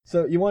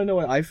So you want to know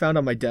what I found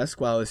on my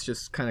desk while I was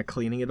just kind of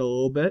cleaning it a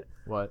little bit?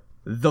 What?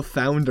 The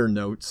Founder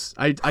notes.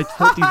 I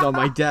put these on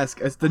my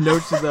desk as the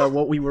notes of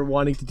what we were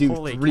wanting to do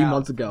Holy 3 cow.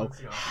 months ago.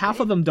 Half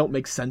of them don't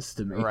make sense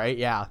to me. Right?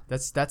 Yeah.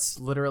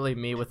 That's literally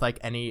me with like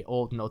any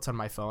old notes on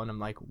my phone. I'm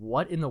like,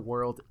 what in the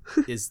world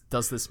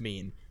does this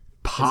mean?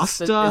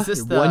 Pasta Is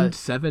this the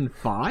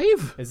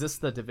 175? Is this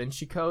the Da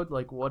Vinci Code?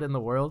 Like, what in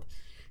the world?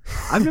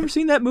 I've never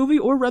seen that movie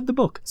or read the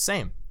book.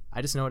 Same.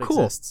 I just know it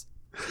Cool. exists.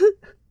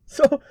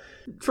 So,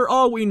 for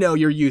all we know,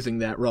 you're using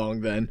that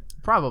wrong then.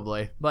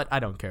 Probably, but I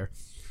don't care.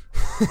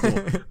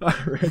 All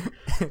right.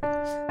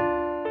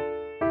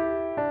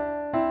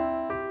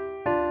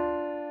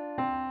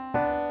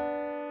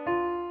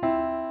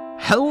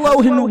 Hello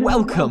and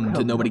welcome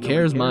to Nobody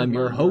Cares. I'm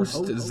your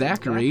host,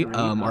 Zachary.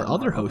 Our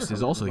other host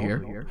is also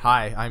here.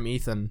 Hi, I'm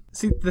Ethan.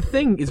 See, the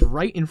thing is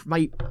right in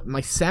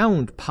my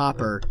sound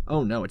popper.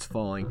 Oh no, it's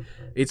falling.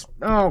 It's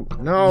oh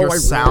no. Your I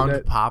ruined sound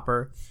it.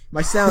 popper.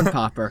 My sound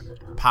popper.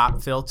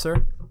 Pop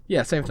filter?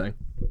 Yeah, same thing.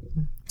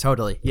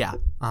 Totally. Yeah.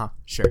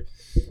 Sure.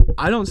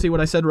 I don't see what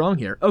I said wrong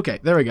here. Okay,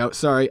 there we go.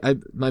 Sorry,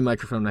 my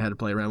microphone I had to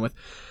play around with.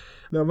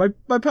 No,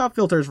 my pop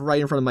filter is right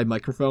in front of my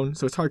microphone,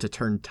 so it's hard to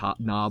turn top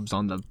knobs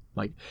on the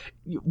words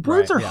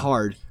Right, are yeah.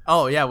 hard.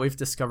 Oh, yeah, we've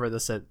discovered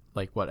this at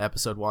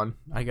episode 1,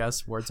 I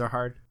guess. Words are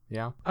hard.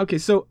 Yeah. Okay,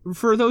 so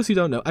for those who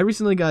don't know, I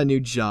recently got a new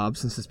job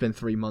since it's been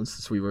 3 months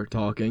since we were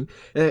talking.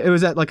 It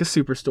was at like a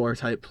superstore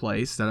type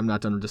place that I'm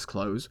not going to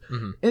disclose.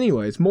 Mm-hmm.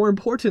 Anyways, more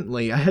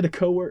importantly, I had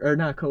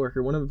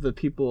one of the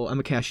people, I'm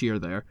a cashier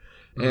there.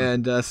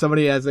 Mm-hmm. And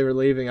somebody, as they were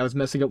leaving, I was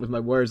messing up with my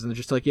words, and they're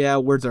just like, yeah,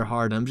 words are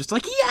hard. And I'm just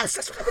like, yes,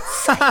 that's what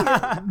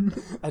I'm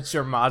saying. That's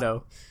your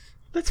motto.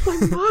 That's my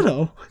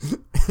motto.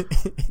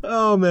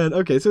 Oh, man.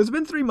 Okay, so it's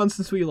been 3 months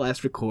since we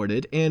last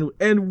recorded, and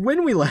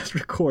when we last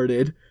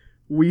recorded,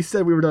 we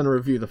said we were going to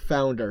review The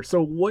Founder.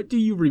 So what do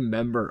you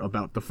remember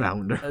about The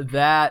Founder?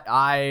 That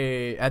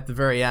at the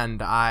very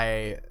end,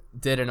 I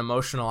did an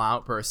emotional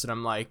outburst, and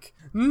I'm like,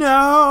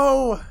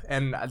 no!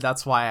 And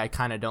that's why I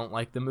kind of don't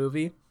like the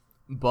movie.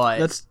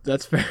 But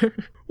That's fair.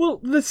 Well,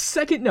 the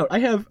second note, I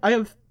have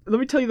let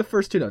me tell you the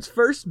first two notes.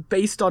 First,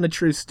 based on a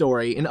true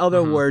story. In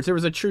other words, there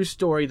was a true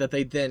story that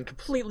they then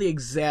completely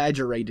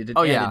exaggerated and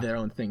added their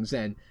own things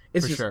in.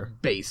 It's For just sure.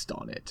 based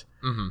on it.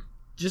 Mm-hmm.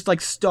 Just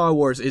like Star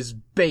Wars is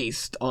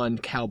based on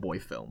cowboy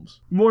films.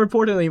 More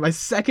importantly, my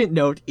second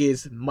note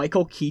is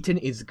Michael Keaton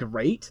is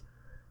great.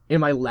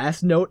 And my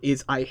last note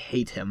is I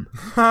hate him.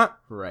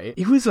 Right.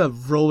 It was a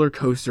roller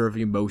coaster of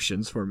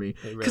emotions for me.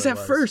 Because really at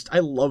was. first, I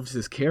loved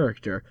his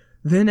character.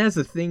 Then as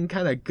the thing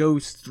kind of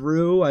goes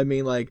through, I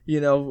mean,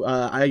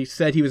 I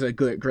said he was a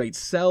great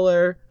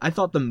seller. I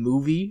thought the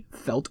movie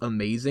felt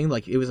amazing.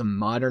 Like, it was a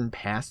modern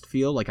past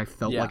feel. Like, I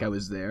felt like I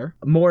was there.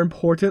 More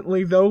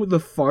importantly, though, the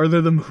farther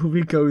the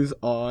movie goes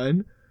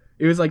on,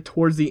 it was like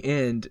towards the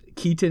end,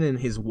 Keaton and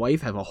his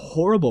wife have a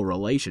horrible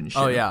relationship.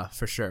 Oh, yeah,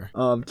 for sure.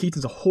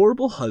 Keaton's a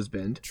horrible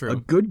husband, True. a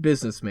good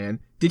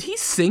businessman. Did he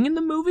sing in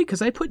the movie?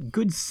 Because I put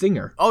good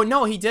singer. Oh,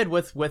 no, he did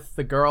with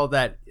the girl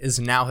that is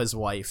now his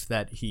wife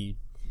that he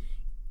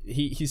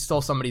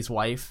stole somebody's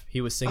wife. He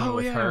was singing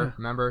with her.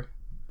 Remember?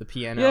 The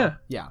piano? Yeah.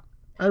 Yeah.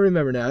 I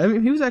remember now. I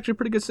mean, he was actually a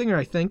pretty good singer,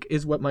 I think,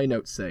 is what my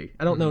notes say.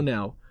 I don't know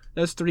now.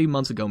 That was 3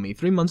 months ago me.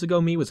 3 months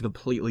ago me was a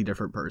completely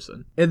different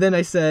person. And then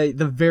I say,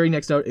 the very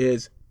next note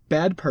is,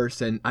 bad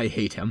person, I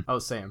hate him. Oh,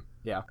 same.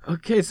 Yeah.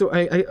 Okay, so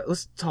I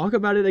let's talk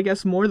about it, I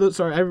guess, more.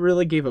 Sorry, I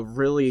really gave a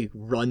really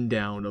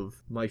rundown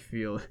of my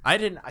feel. I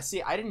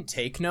didn't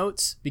take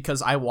notes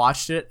because I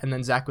watched it and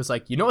then Zach was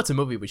like, you know, it's a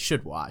movie we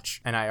should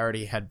watch. And I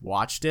already had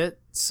watched it.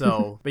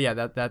 So, but yeah,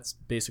 that's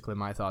basically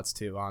my thoughts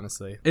too,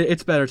 honestly.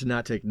 It's better to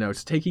not take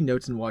notes. Taking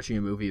notes and watching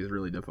a movie is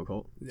really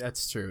difficult.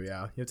 That's true,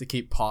 yeah. You have to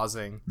keep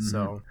pausing.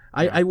 So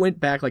I went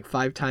back like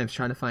 5 times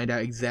trying to find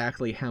out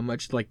exactly how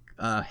much like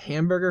a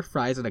hamburger,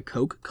 fries, and a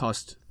Coke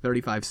cost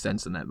 35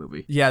 cents in that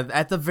movie. yeah,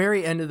 at the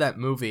very end of that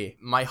movie,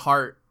 my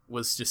heart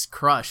was just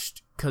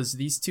crushed because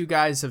these two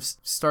guys have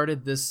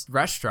started this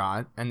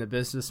restaurant and the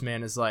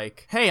businessman is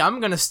like, hey, I'm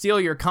gonna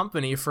steal your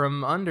company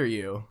from under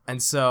you.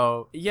 And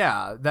so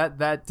yeah,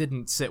 that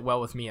didn't sit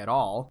well with me at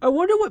all. I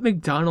wonder what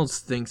McDonald's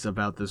thinks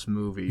about this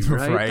movie,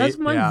 right? Right, That's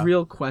my yeah.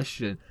 real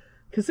question.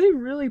 Because they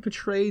really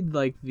portrayed,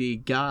 like, the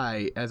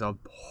guy as a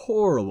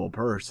horrible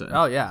person.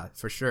 Oh yeah,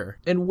 for sure.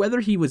 And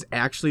whether he was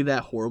actually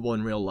that horrible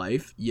in real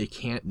life, you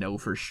can't know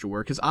for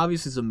sure. Because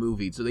obviously it's a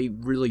movie, so they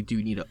really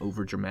do need to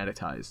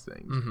over-dramatize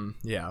things.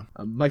 Yeah.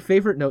 My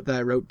favorite note that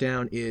I wrote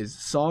down is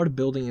sawed a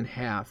building in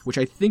half, which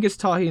I think is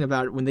talking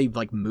about when they,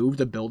 like, moved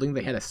a building,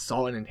 they had to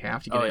saw it in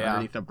half to get it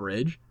underneath a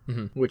bridge.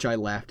 Which I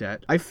laughed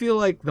at. I feel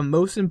like the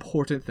most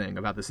important thing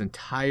about this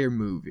entire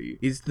movie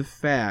is the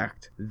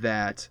fact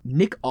that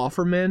Nick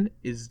Offerman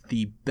is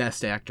the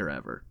best actor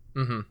ever.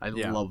 I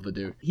love the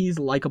dude. He's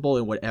likable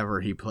in whatever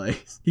he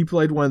plays. He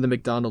played one of the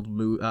McDonald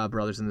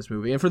brothers in this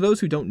movie. And for those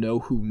who don't know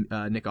who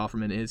Nick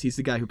Offerman is, he's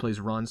the guy who plays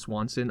Ron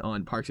Swanson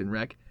on Parks and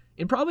Rec.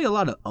 And probably a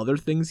lot of other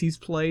things he's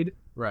played.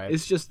 Right.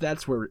 It's just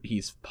that's where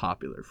he's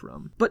popular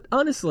from. But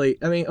honestly,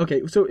 I mean,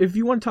 okay, so if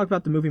you want to talk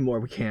about the movie more,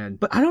 we can.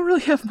 But I don't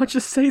really have much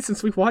to say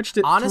since we watched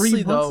it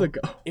honestly, 3 months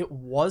ago. It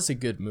was a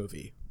good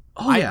movie.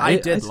 Oh yeah, I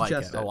did like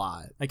it a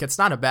lot. Like, it's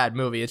not a bad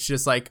movie. It's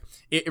just like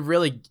it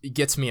really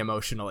gets me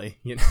emotionally.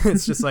 You know,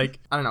 it's just like,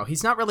 I don't know.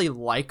 He's not really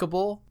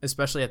likable,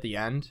 especially at the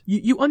end.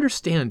 You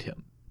understand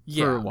him.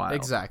 For a while.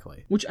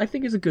 Exactly. Which I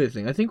think is a good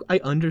thing. I think I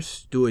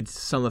understood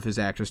some of his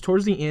actors.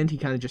 Towards the end, he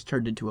kind of just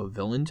turned into a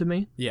villain to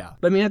me. Yeah.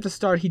 But I mean, at the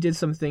start, he did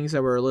some things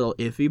that were a little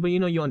iffy, but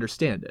you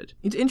understand it.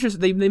 It's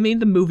interesting. They made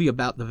the movie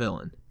about the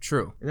villain.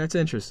 True. And that's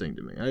interesting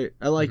to me.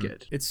 I like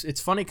it.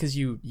 It's funny because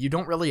you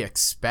don't really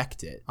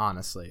expect it,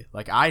 honestly.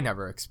 Like, I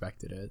never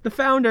expected it. The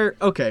founder,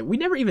 okay, we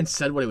never even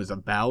said what it was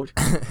about.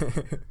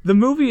 The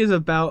movie is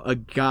about a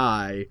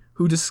guy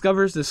who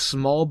discovers this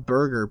small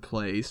burger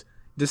place,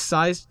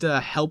 decides to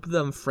help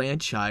them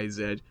franchise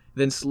it,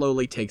 then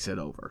slowly takes it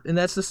over. And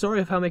that's the story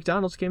of how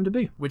McDonald's came to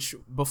be. Which,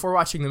 before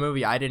watching the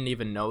movie, I didn't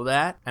even know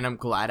that. And I'm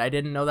glad I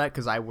didn't know that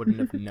because I wouldn't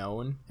have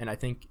known. And I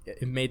think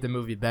it made the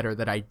movie better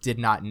that I did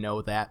not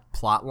know that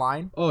plot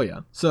line. Oh,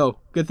 yeah. So,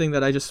 good thing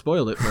that I just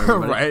spoiled it for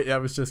everybody. Right? I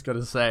was just going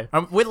to say.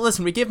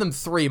 Listen, we gave them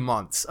 3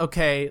 months,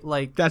 okay?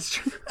 Like, that's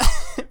true.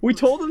 We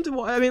told them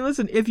to... I mean,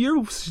 listen, if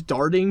you're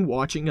starting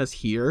watching us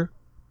here...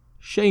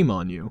 Shame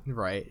on you.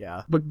 Right,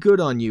 yeah. But good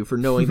on you for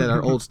knowing that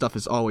our old stuff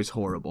is always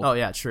horrible. Oh,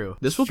 yeah, true.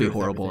 This will be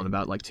horrible in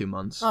about, 2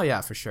 months. Oh,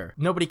 yeah, for sure.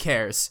 Nobody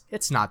cares.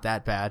 It's not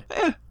that bad.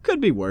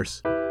 Could be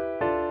worse.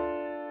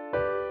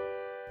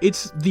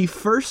 It's the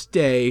first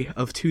day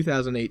of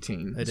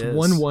 2018. It's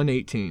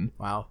 1/1/18.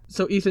 Wow.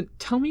 So, Ethan,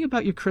 tell me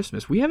about your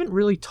Christmas. We haven't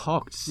really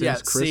talked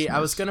since Christmas. See, I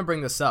was going to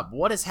bring this up.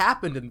 What has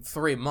happened in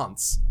 3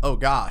 months? Oh,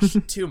 gosh.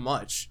 Too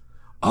much.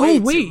 Yeah,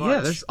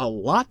 there's a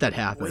lot that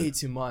happened. Way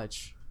too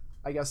much.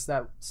 I guess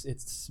that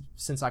it's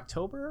since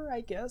October, I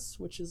guess,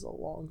 which is a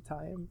long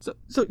time.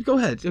 So go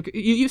ahead.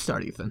 You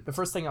start, Ethan. The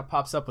first thing that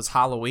pops up was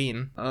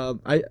Halloween.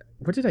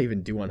 What did I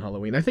even do on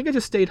Halloween? I think I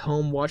just stayed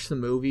home, watched the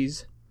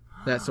movies,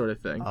 that sort of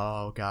thing.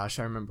 Oh gosh,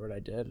 I remember what I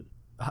did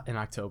in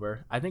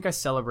October. I think I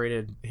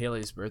celebrated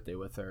Haley's birthday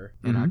with her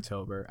in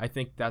October. I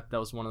think that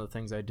was one of the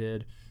things I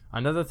did.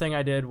 Another thing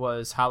I did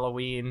was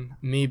Halloween.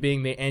 Me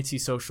being the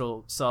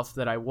antisocial self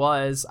that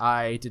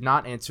I did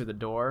not answer the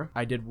door.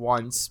 I did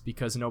once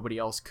because nobody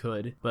else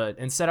could. But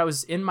instead I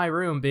was in my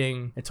room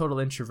being a total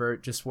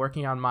introvert, just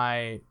working on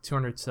my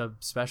 200 sub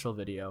special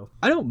video.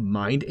 I don't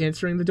mind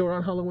answering the door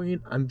on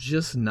Halloween. I'm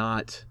just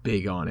not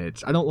big on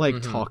it. I don't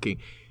like talking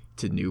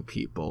to new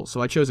people,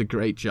 so I chose a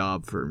great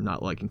job for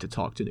not liking to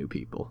talk to new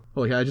people.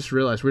 Oh yeah, I just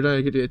realized we're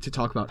gonna get to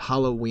talk about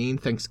Halloween,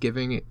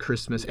 Thanksgiving,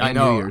 Christmas, and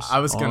New Year's. I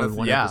was gonna,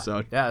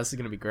 episode. Yeah, this is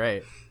gonna be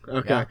great.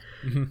 Okay.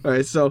 Yeah. All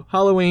right, so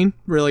Halloween,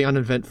 really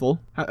uneventful.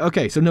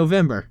 Okay, so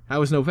November.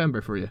 How was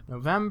November for you?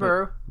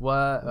 November,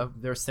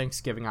 there's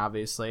Thanksgiving,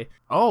 obviously.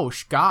 Oh,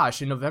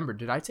 gosh, in November.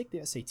 Did I take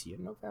the SAT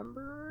in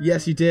November?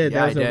 Yes, you did.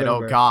 Yeah, I did.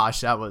 November. Oh,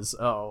 gosh,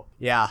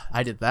 yeah,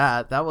 I did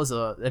that. That was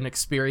an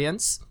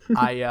experience.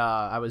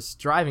 I was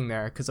driving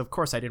there because, of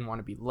course, I didn't want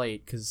to be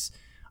late because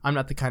I'm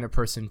not the kind of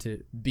person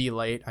to be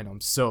late. I know I'm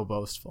so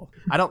boastful.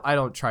 I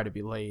don't try to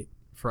be late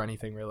for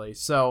anything really.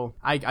 So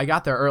I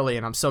got there early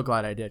and I'm so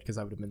glad I did because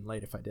I would have been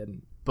late if I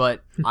didn't.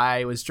 But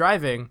I was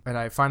driving and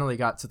I finally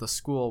got to the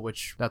school,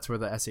 which that's where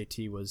the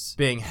SAT was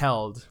being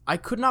held. I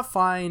could not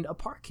find a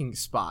parking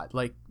spot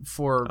like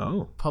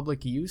for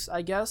public use,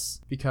 I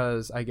guess,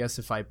 because I guess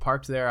if I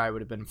parked there, I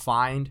would have been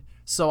fined.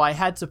 So I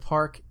had to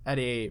park at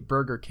a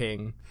Burger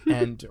King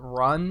and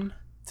run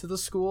to the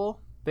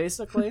school.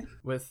 Basically,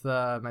 with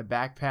my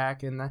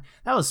backpack, and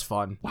that was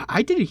fun.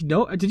 I didn't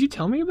know. Did you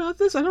tell me about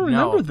this? I don't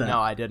remember that.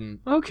 No, I didn't.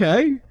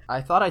 Okay.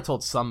 I thought I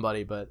told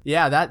somebody, but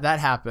yeah, that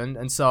happened.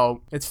 And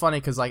so it's funny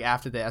because like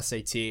after the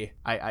SAT,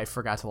 I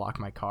forgot to lock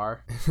my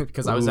car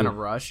because I was in a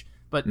rush.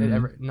 But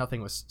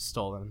nothing was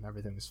stolen.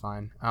 Everything was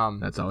fine.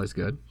 That's always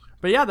good.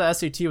 But yeah, the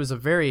SAT was a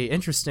very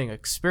interesting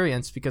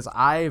experience because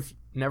I've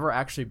never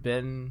actually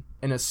been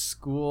in a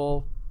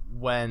school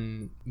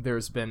when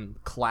there's been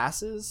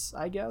classes,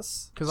 I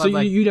guess. So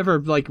you never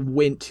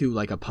went to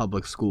a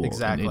public school.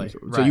 Exactly.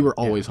 So you were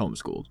always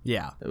homeschooled.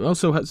 Yeah.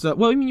 Also,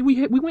 well, I mean,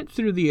 we went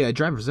through the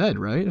driver's ed,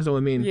 right? So I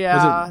mean,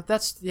 yeah,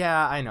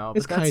 I know.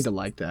 It's kind of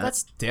like that.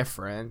 That's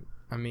different.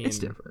 I mean, it's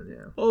different.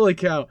 Yeah. Holy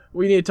cow!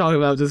 We need to talk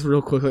about this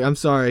real quickly. I'm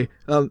sorry.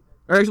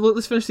 All right, well,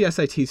 let's finish the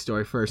SAT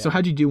story first. Yeah. So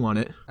how'd you do on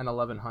it? An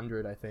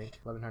 1100, I think,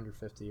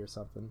 1150 or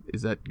something.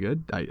 Is that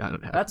good? I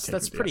don't have.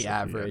 That's pretty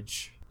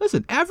average. Yet.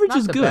 Listen, average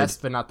is good. Not the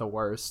best, but not the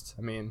worst.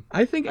 I mean,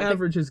 I think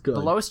average is good.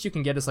 The lowest you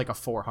can get is like a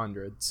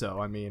 400. So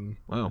I mean,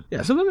 wow.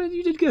 Yeah. So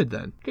you did good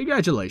then.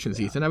 Congratulations,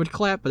 Ethan. I would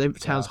clap, but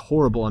it sounds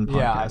horrible on podcasts.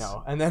 Yeah, I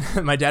know. And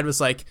then my dad was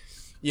like,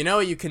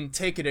 you can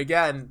take it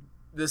again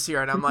this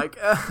year, and I'm like,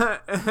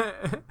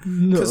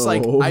 because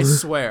I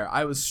swear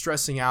I was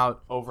stressing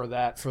out over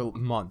that for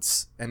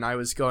months, and I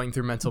was going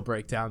through mental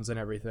breakdowns and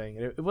everything.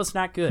 It was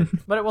not good,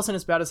 but it wasn't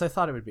as bad as I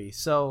thought it would be.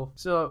 So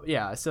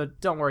yeah, so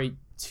don't worry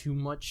too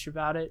much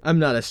about it. I'm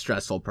not a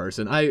stressful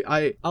person.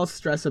 I'll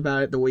stress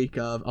about it the week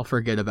of. I'll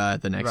forget about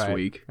it the next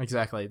week.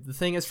 Exactly. The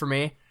thing is, for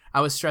me,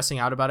 I was stressing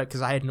out about it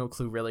because I had no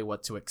clue really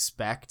what to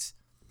expect,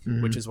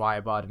 which is why I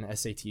bought an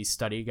SAT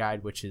study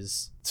guide, which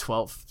is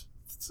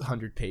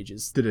 1,200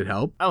 pages. Did it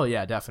help? Oh,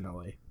 yeah,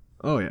 definitely.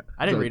 Oh, yeah.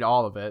 I didn't read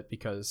all of it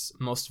because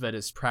most of it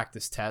is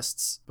practice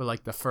tests, but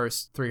like the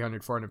first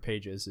 300, 400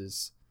 pages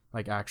is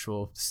like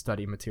actual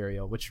study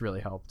material, which really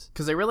helped.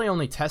 Because they really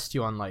only test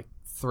you on like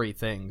 3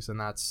 things, and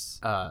that's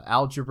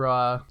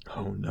algebra,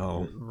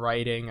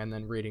 writing, and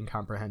then reading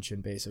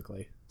comprehension,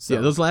 basically. So,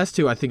 yeah, those last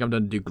 2 I think I'm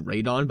going to do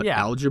great on, but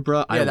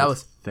algebra,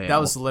 that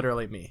was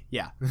literally me.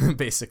 Yeah,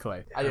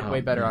 basically. I did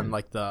way better on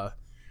like the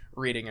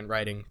reading and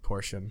writing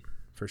portion.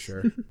 For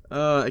sure.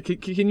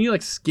 Can you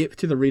like skip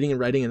to the reading and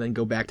writing and then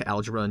go back to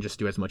algebra and just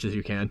do as much as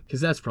you can? Because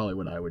that's probably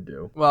what I would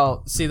do.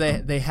 Well, see,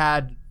 they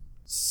had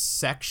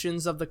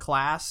sections of the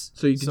class.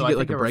 So did you get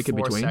like a break in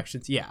between?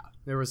 Sections. Yeah,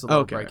 there was a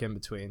little break in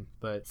between.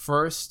 But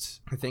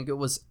first, I think it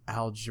was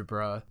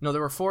algebra. No,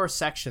 there were 4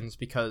 sections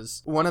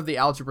because one of the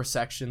algebra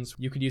sections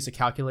you could use a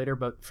calculator,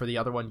 but for the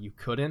other one you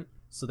couldn't.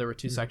 So there were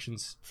 2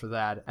 sections for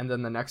that. And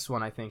then the next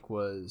one, I think,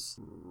 was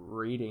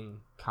reading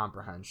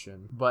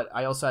comprehension. But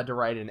I also had to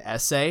write an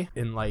essay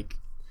in like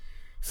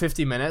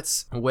 50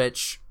 minutes,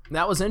 which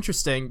that was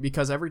interesting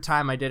because every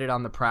time I did it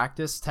on the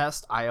practice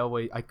test, I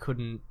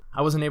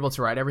wasn't able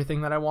to write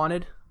everything that I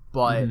wanted.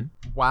 But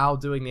while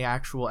doing the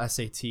actual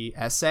SAT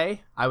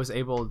essay, I was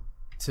able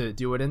to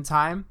do it in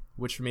time,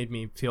 which made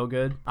me feel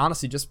good.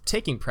 Honestly, just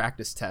taking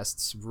practice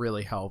tests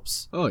really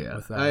helps. Oh, yeah.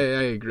 I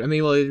agree. I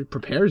mean, well, it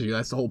prepares you.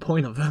 That's the whole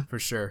point of them. For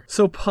sure.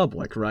 So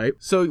public, right?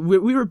 So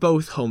we were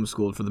both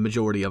homeschooled for the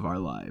majority of our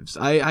lives.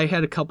 I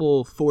had a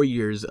couple 4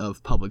 years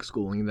of public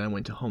schooling, and then I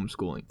went to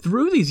homeschooling.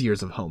 Through these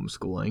years of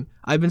homeschooling,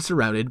 I've been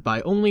surrounded by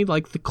only,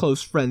 like, the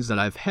close friends that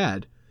I've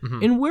had.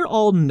 And we're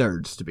all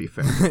nerds, to be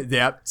fair.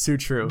 Yep, too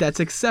true. That's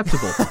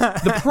acceptable.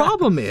 The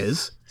problem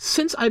is,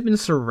 since I've been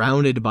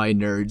surrounded by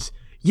nerds,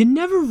 you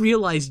never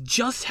realize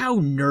just how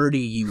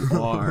nerdy you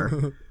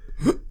are.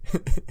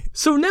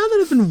 So now that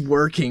I've been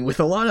working with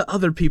a lot of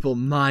other people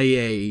my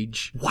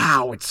age,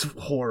 wow, it's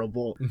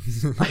horrible.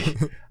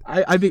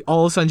 I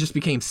all of a sudden just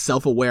became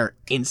self-aware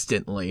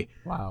instantly.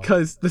 Wow.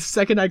 Because the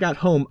second I got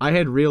home, I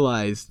had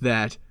realized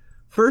that,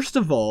 first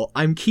of all,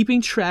 I'm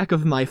keeping track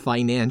of my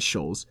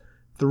financials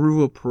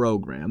through a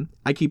program.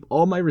 I keep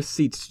all my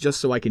receipts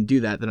just so I can do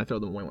that, then I throw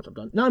them away once I'm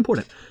done. Not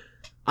important.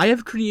 I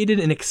have created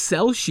an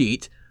Excel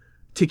sheet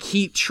to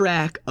keep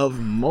track of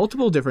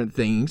multiple different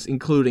things,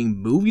 including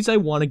movies I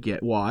want to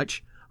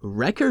watch,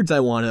 records I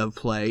want to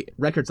play,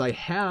 records I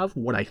have,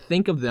 what I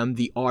think of them,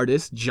 the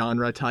artist,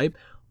 genre type,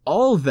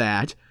 all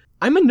that.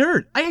 I'm a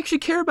nerd. I actually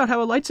care about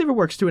how a lightsaber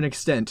works to an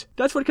extent.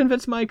 That's what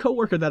convinced my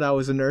coworker that I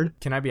was a nerd.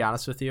 Can I be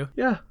honest with you?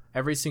 Yeah.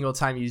 Every single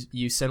time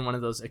you send one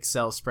of those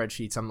Excel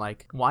spreadsheets, I'm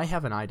like, why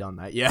haven't I done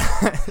that yet?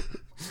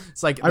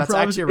 It's like, that's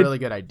actually a really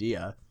good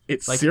idea.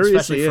 It like, seriously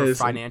especially for is.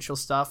 financial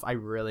stuff, I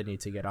really need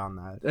to get on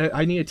that.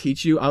 I need to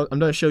teach you. I'm going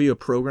to show you a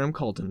program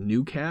called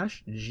GNU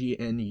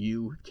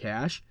GNU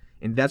Cash.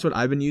 And that's what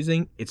I've been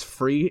using. It's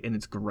free and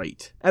it's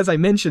great. As I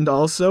mentioned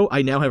also,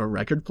 I now have a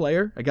record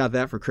player. I got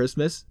that for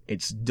Christmas.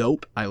 It's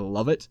dope. I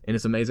love it. And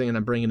it's amazing. And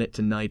I'm bringing it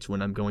tonight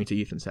when I'm going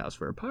to Ethan's house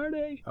for a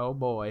party. Oh,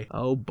 boy.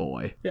 Oh,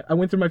 boy. Yeah, I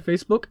went through my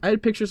Facebook. I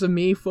had pictures of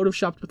me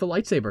photoshopped with a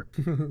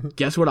lightsaber.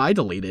 Guess what I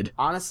deleted?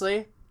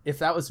 Honestly, if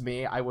that was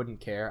me, I wouldn't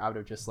care. I would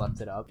have just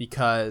left it up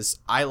because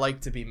I like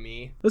to be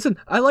me. Listen,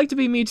 I like to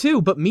be me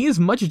too, but me is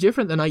much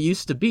different than I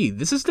used to be.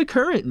 This is the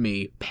current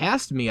me.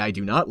 Past me, I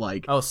do not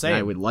like. Oh, same.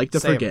 I would like to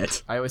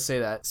forget. I always say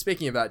that.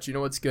 Speaking of that, do you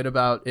know what's good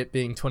about it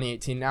being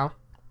 2018 now?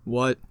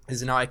 What?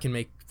 Is now I can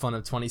make fun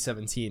of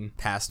 2017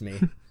 past me,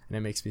 and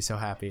it makes me so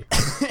happy.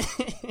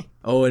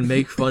 Oh, and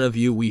make fun of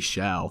you we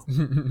shall.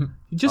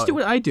 Just do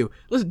what I do.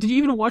 Listen, did you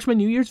even watch my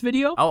New Year's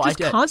video? Oh, I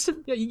did.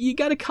 You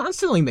gotta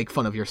constantly make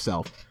fun of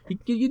yourself.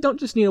 You don't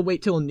just need to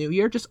wait till New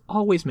Year. Just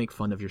always make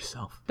fun of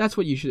yourself. That's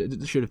what you should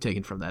have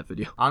taken from that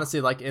video.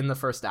 Honestly, like in the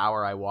first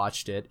hour I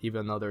watched it,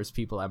 even though there's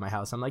people at my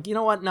house, I'm like, you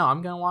know what? No,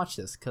 I'm gonna watch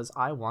this because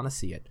I want to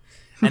see it.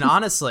 And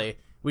honestly,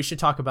 we should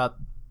talk about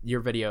your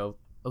video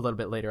a little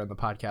bit later on the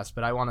podcast,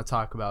 but I want to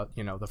talk about,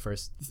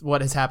 what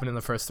has happened in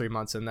the first 3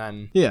 months, and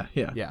then yeah.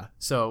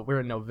 So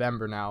we're in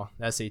November now.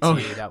 SAT.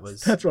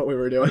 That's what we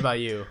were doing. What about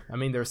you? I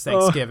mean, there's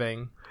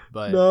Thanksgiving,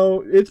 but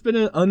no, it's been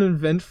an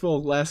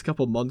uneventful last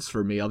couple months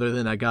for me. Other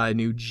than I got a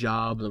new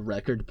job, a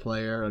record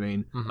player. I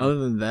mean, other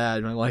than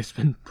that, my life's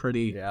been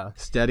pretty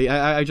steady.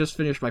 I just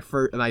finished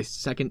my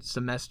second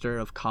semester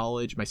of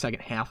college, my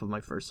second half of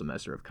my first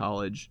semester of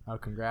college. Oh,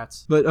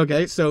 congrats! But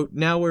okay, so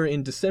now we're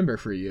in December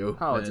for you.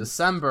 Oh, and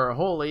December!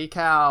 Holy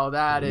cow!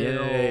 That is.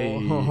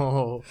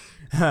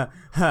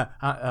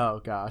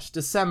 Oh gosh,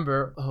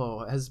 December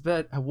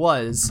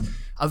was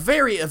a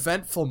very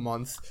eventful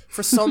month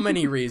for so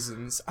many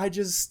reasons.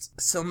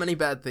 So many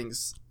bad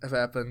things have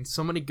happened,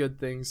 so many good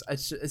things.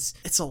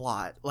 It's a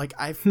lot. Like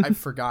I've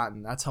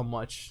forgotten. That's how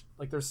much.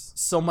 Like there's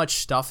so much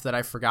stuff that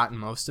I've forgotten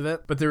most of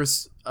it. But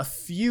there's a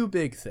few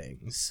big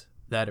things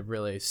that have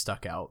really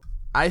stuck out.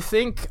 I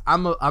think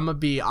I'm gonna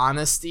be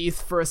honest,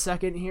 Eth, for a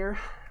second here.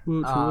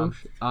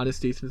 Whoosh.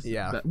 Honesty.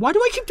 Yeah. Why do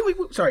I keep doing?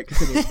 Sorry,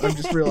 continue. I'm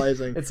just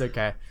realizing. It's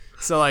okay.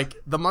 So like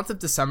the month of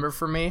December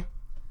for me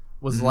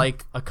was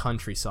like a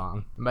country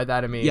song. And by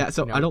that I mean,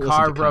 so I don't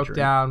car listen to broke country.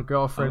 down,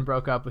 girlfriend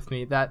broke up with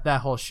me, that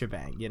whole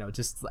shebang,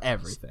 just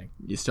everything.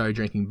 You started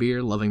drinking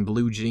beer, loving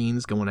blue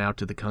jeans, going out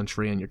to the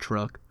country in your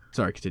truck.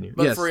 Sorry, continue.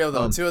 But yes, for real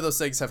though, two of those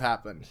things have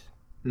happened.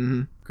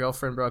 Mm-hmm.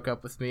 Girlfriend broke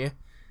up with me.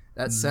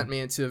 That sent me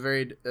into a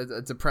very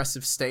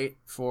depressive state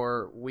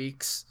for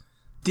weeks.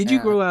 Did you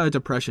grow out a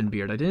depression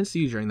beard? I didn't see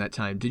you during that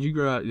time. Did you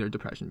grow out your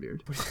depression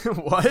beard?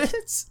 What?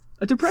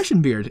 A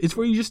depression beard. It's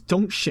where you just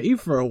don't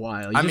shave for a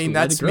while. I mean,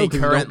 that's me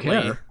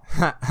currently.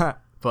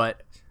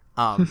 But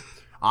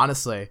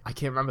honestly, I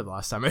can't remember the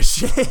last time I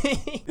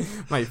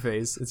shaved my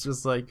face. It's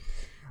just like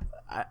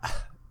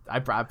I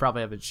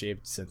probably haven't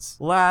shaved since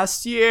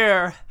last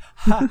year.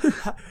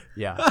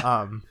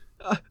 Yeah.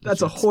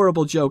 That's a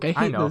horrible joke. I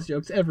hate those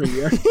jokes every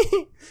year.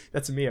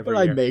 That's me every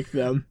year. But I make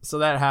them. So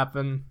that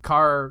happened.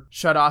 Car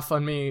shut off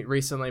on me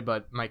recently,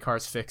 but my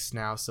car's fixed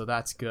now, so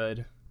that's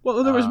good.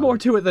 Well, there was more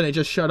to it than it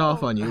just shut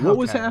off on you. What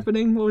was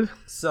happening?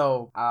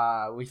 So,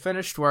 we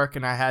finished work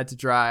and I had to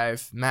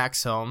drive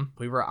Max home.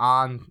 We were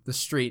on the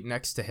street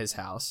next to his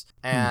house,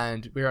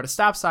 and we were at a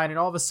stop sign, and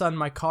all of a sudden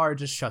my car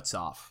just shuts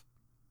off.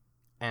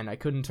 And I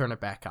couldn't turn it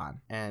back on.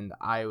 And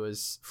I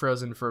was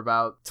frozen for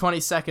about 20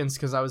 seconds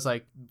because I was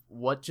like,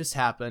 what just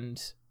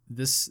happened?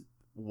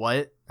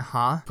 What?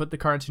 Huh? Put the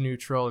car into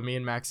neutral, and me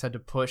and Max had to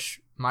push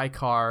my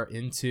car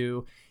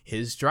into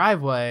his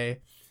driveway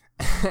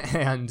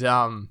and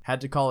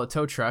had to call a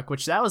tow truck,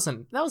 which that was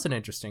an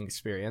interesting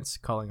experience,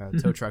 calling a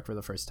tow truck for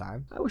the first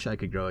time. I wish I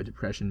could grow a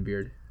depression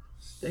beard.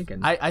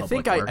 I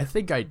think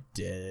I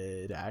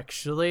did,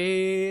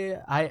 actually.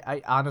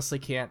 I honestly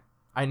can't.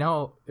 I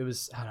know it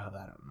was, I don't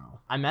know.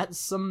 I met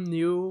some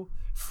new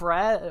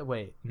friend.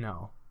 Wait,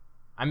 no.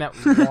 I met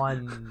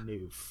one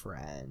new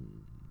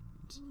friend.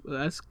 Well,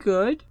 that's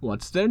good.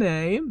 What's their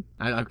name?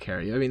 I don't care.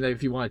 I mean,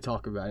 if you want to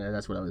talk about it,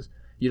 that's what I was.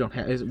 You don't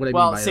have. What I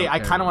well, mean by see, I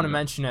kind of want to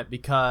mention it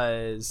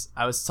because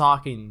I was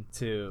talking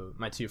to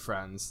my two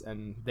friends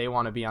and they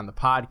want to be on the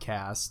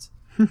podcast.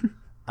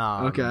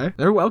 Okay.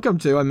 They're welcome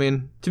to. I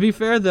mean, to be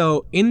fair,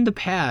 though, in the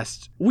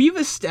past, we've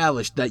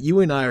established that you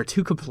and I are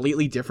two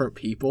completely different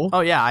people. Oh,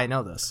 yeah, I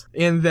know this.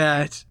 And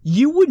that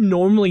you would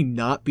normally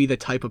not be the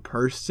type of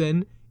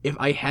person if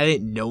I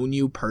hadn't known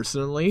you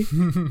personally.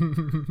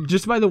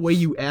 Just by the way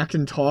you act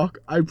and talk,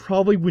 I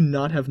probably would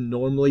not have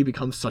normally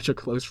become such a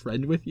close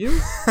friend with you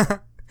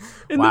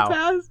in the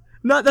past.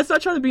 That's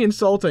not trying to be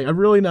insulting. I'm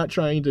really not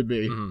trying to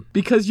be.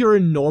 Because you're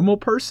a normal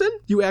person,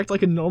 you act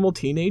like a normal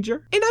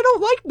teenager, and I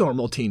don't like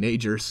normal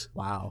teenagers.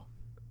 Wow.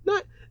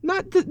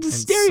 Not the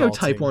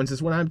stereotype ones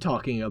is what I'm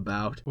talking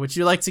about. Would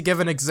you like to give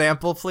an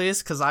example,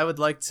 please? Because I would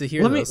like to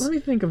hear this. Let me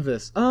think of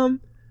this.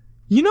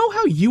 You know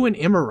how you and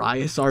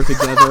Imarias are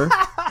together?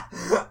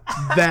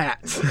 That.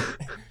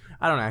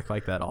 I don't act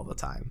like that all the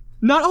time.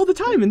 Not all the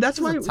time, and that's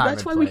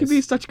why we can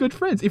be such good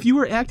friends. If you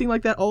were acting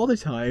like that all the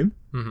time,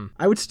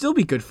 I would still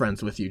be good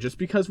friends with you just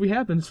because we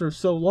have been for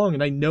so long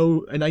and I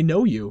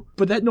know you.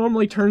 But that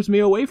normally turns me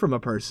away from a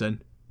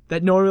person.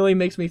 That normally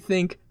makes me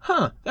think,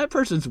 that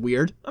person's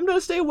weird. I'm going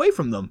to stay away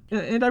from them.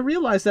 And I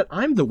realize that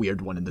I'm the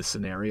weird one in this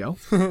scenario.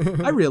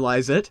 I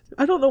realize it.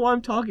 I don't know why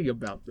I'm talking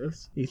about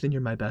this. Ethan,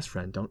 you're my best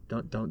friend. Don't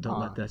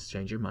let this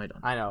change your mind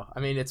on me. I know.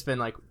 I mean, it's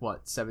been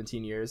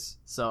 17 years.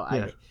 So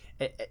yeah.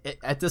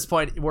 At this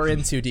point, we're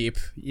in too deep.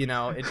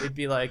 It'd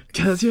be like...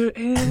 'Cause you're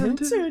in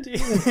too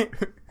deep.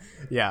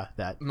 Yeah,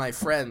 that. My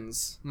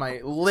friends. My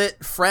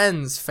lit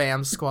friends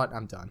fam squad.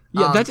 I'm done.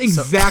 Yeah, that's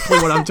exactly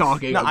what I'm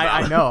talking about.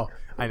 I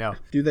know.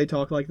 Do they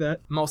talk like that?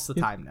 Most of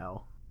the time,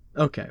 no.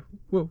 Okay.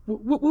 We'll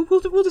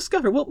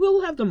discover.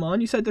 We'll have them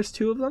on. You said there's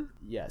two of them?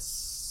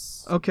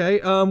 Yes. Okay.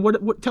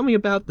 What? Tell me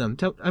about them.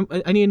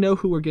 I need to know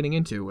who we're getting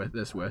into with.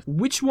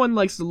 Which one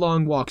likes the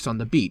long walks on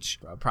the beach?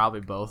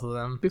 Probably both of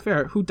them. Be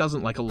fair, who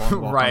doesn't like a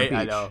long walk right, on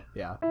the beach? I know.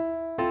 Yeah.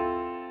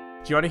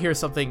 Do you want to hear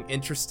something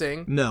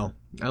interesting? No.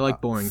 I like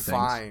boring things.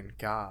 Fine.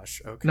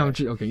 Gosh. Okay. No,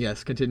 okay,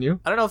 yes, continue.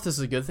 I don't know if this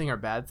is a good thing or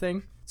bad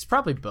thing. It's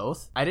probably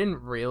both. I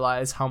didn't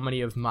realize how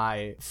many of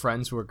my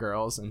friends were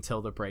girls until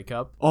the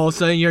breakup. All of a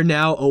sudden, you're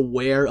now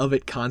aware of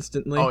it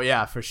constantly? Oh,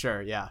 yeah, for sure,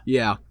 yeah.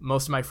 Yeah.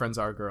 Most of my friends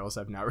are girls,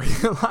 I've now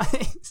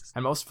realized.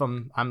 And most of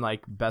them I'm,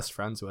 best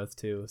friends with,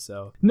 too,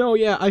 so. No,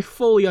 yeah, I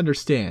fully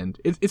understand.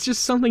 It's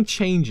just something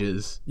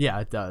changes. Yeah,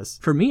 it does.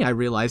 For me, I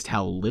realized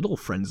how little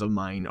friends of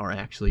mine are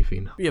actually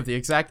female. We have the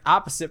exact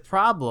opposite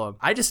problem.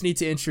 I just need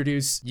to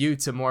introduce you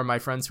to more of my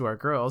friends who are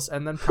girls,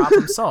 and then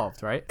problem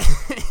solved, right?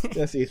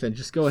 Yes, Ethan,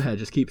 just go ahead.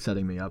 Just keep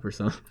setting me up or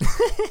something.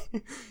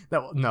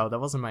 No, that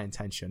wasn't my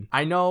intention.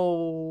 I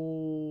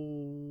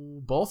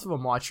know both of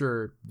them watch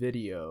your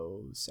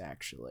videos,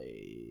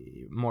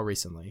 actually, more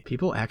recently.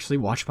 People actually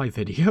watch my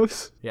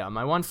videos? Yeah,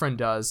 my one friend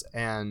does,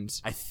 and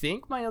I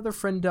think my other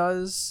friend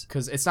does,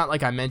 because it's not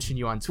like I mention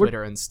you on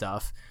Twitter and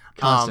stuff.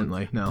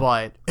 Constantly, no.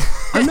 But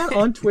I'm not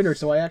on Twitter,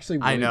 so I actually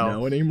wouldn't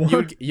know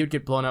anymore. You'd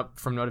get blown up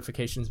from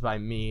notifications by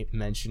me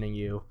mentioning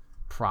you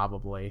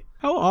Probably.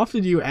 How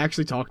often do you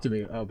actually talk to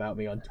me about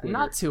me on Twitter?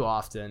 Not too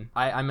often.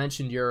 I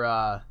mentioned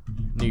your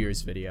New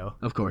Year's video.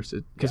 Of course,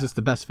 because it's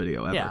the best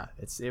video ever. Yeah,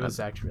 it was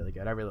actually really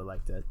good. I really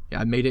liked it. Yeah,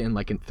 I made it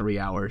in 3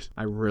 hours.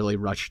 I really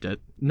rushed it.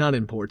 Not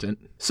important.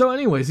 So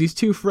anyways, these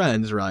two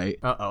friends, right?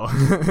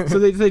 Uh-oh. So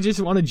they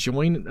just want to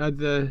join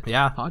the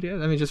yeah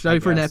podcast? I mean, just ready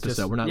for an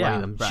episode. We're not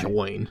letting them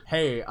join.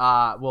 Hey,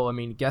 well, I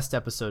mean, guest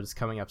episode is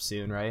coming up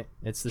soon, right?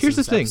 Here's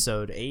the thing.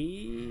 Episode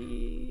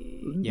 8.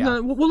 Yeah.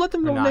 No, we'll let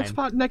them go next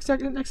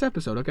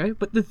episode, okay?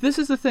 But this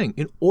is the thing.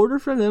 In order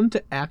for them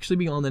to actually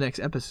be on the next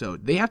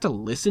episode, they have to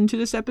listen to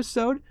this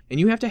episode, and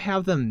you have to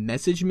have them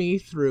message me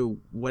through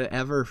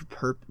whatever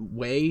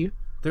way.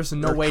 There's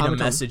no way to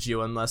message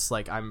you unless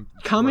I'm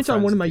comment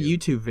on one of my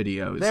YouTube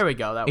videos. There we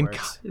go. That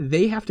works.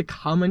 They have to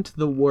comment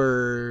the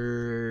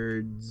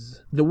word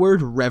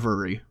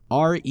reverie.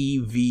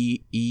 REVERIE,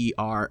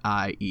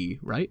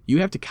 right? You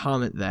have to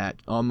comment that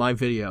on my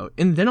video,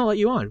 and then I'll let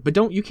you on. But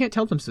you can't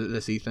tell them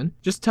this, Ethan.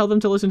 Just tell them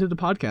to listen to the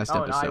podcast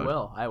episode.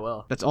 No, I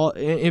will. That's all.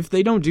 If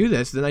they don't do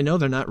this, then I know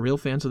they're not real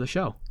fans of the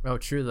show. Oh,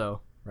 true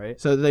though, right?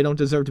 So they don't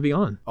deserve to be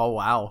on. Oh,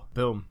 wow.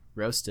 Boom.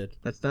 Roasted.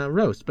 That's not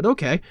roast, but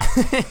okay.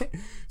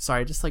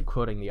 Sorry, just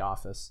quoting The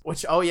Office.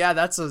 Which, oh yeah,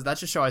 that's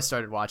a show I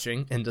started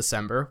watching in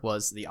December,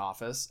 was The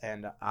Office,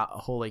 and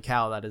holy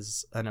cow, that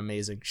is an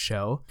amazing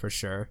show for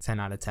sure. 10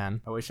 out of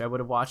 10. I wish I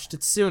would have watched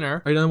it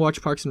sooner. Are you gonna watch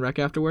Parks and Rec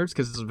afterwards?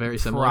 Because it's very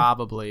similar.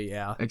 Probably,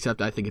 yeah.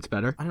 Except I think it's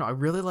better. I don't know. I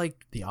really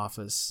like The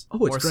Office. Oh,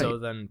 it's more great. So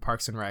than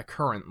Parks and Rec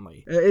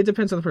currently. It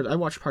depends on the person. I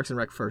watched Parks and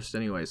Rec first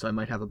anyway, so I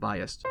might have a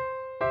bias.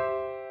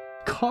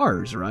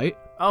 Cars, right?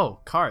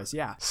 Oh, Cars,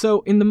 yeah. So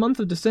in the month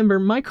of December,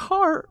 my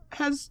car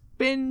has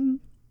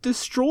been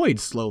destroyed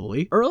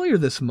slowly. Earlier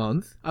this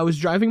month, I was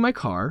driving my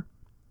car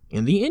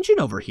and the engine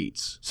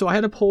overheats. So I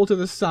had to pull to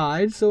the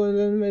side. So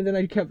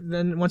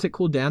then once it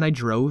cooled down, I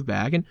drove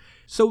back, and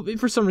so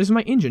for some reason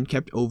my engine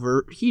kept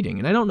overheating,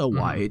 and I don't know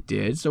why it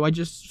did. So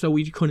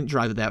we couldn't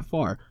drive it that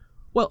far.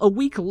 Well, a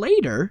week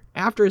later,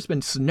 after it's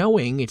been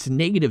snowing, it's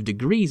negative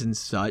degrees and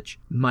such,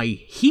 my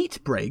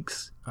heat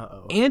breaks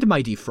and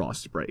my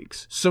defrost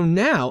breaks. So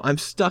now I'm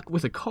stuck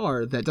with a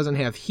car that doesn't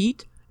have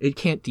heat. It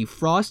can't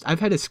defrost. I've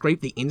had to scrape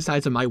the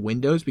insides of my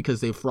windows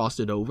because they've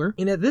frosted over.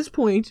 And at this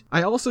point,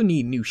 I also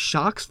need new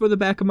shocks for the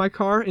back of my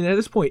car. And at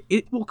this point,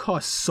 it will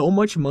cost so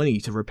much money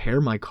to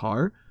repair my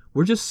car.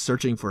 We're just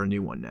searching for a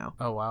new one now.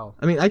 Oh, wow.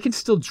 I mean, I can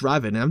still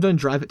drive it, and I'm going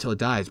to drive it till it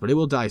dies, but it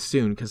will die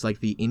soon because,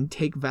 the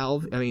intake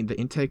the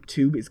intake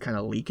tube is kind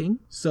of leaking.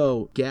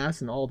 So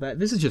gas and all that,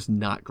 this is just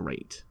not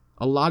great.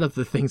 A lot of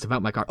the things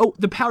about my car. Oh,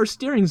 the power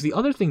steering is the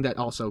other thing that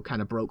also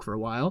kind of broke for a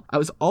while. I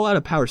was all out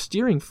of power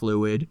steering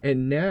fluid,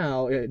 and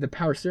now the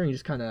power steering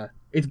just kind of...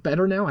 It's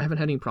better now. I haven't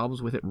had any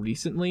problems with it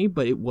recently,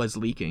 but it was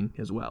leaking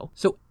as well.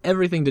 So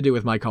everything to do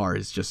with my car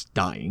is just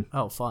dying.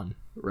 Oh, fun.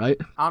 Right?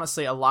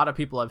 Honestly, a lot of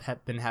people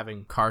have been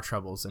having car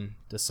troubles in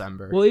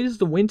December. Well, it is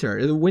the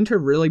winter. The winter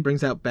really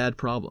brings out bad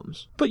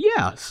problems. But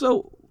yeah,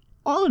 so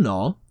all in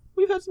all,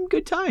 we've had some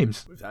good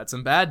times. We've had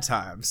some bad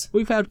times.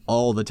 We've had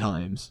all the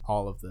times.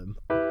 All of them.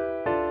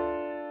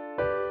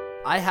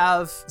 I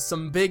have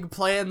some big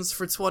plans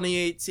for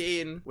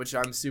 2018, which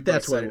I'm super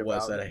excited about. That's what it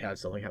was that I had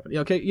something happen.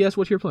 Okay, yes,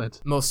 what's your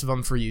plans? Most of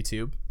them for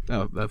YouTube.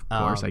 Oh, of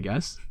course, I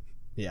guess.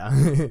 Yeah.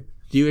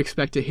 Do you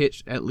expect to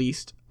hit at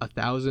least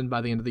 1,000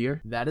 by the end of the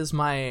year? That is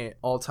my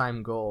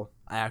all-time goal,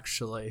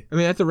 actually. I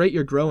mean, at the rate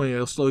you're growing,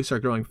 it'll slowly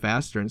start growing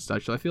faster and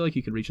such, so I feel like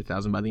you could reach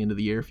 1,000 by the end of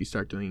the year if you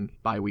start doing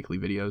bi-weekly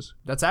videos.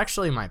 That's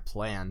actually my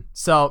plan.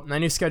 So, my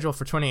new schedule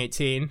for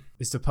 2018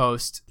 is to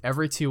post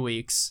every 2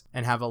 weeks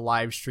and have a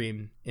live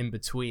stream in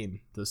between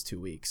those 2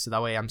 weeks. So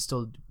that way I'm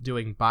still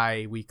doing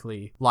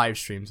bi-weekly live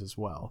streams as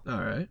well. All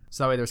right.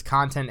 So that way there's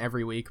content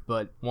every week,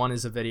 but one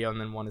is a video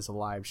and then one is a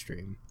live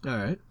stream. All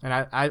right. And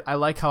I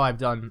like how I've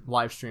done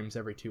live streams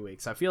every 2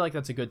 weeks. I feel like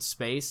that's a good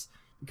space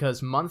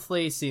because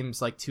monthly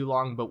seems like too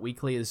long, but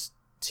weekly is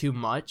too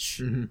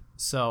much. Mm-hmm.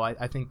 So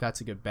I think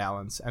that's a good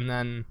balance. And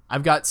then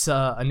I've got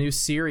a new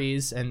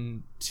series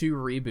and two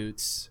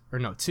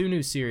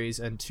new series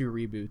and 2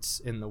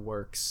 reboots in the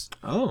works.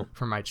 Oh,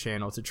 for my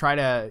channel to try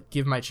to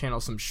give my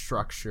channel some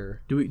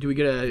structure. Do we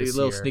get a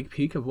little sneak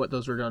peek of what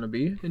those are going to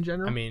be in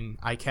general? I mean,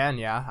 I can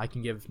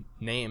give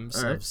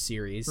names of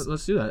series.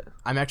 Let's do that.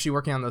 I'm actually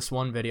working on this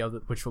one video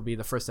which will be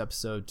the first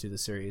episode to the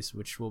series,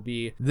 which will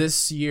be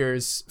this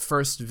year's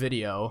first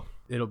video.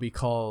 It'll be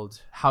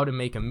called How to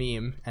Make a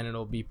Meme, and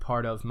it'll be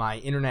part of my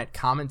internet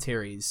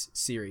commentaries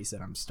series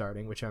that I'm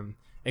starting, which I'm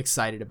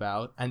excited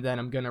about. And then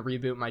I'm gonna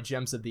reboot my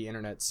Gems of the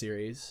Internet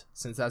series,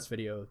 since that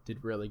video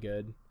did really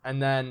good.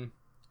 And then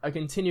a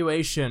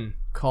continuation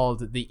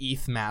called The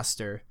ETH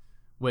Master,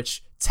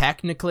 which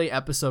technically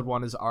episode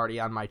 1 is already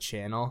on my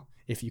channel,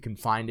 if you can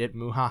find it,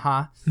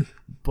 muhaha.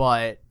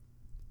 But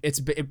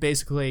it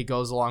basically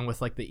goes along with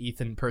the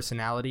Ethan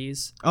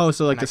personalities. Oh,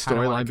 so the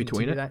storyline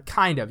between it? That.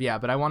 Kind of, yeah,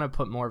 but I want to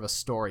put more of a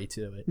story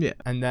to it. Yeah.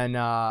 And then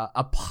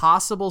a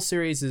possible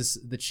series is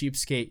the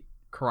Cheapskate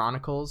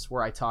Chronicles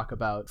where I talk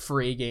about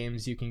free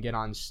games you can get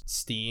on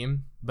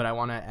Steam, but I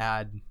want to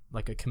add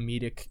like a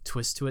comedic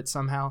twist to it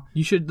somehow.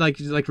 You should like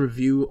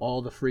review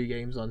all the free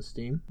games on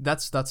Steam.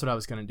 That's what I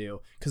was gonna do,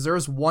 because there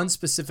is one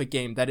specific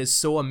game that is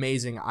so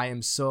amazing. I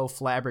am so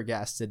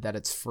flabbergasted that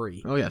it's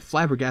free. Oh yeah,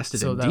 flabbergasted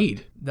so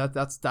indeed.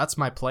 That's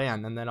my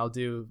plan, and then I'll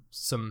do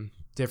some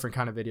different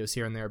kind of videos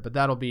here and there, but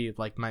that'll be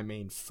like my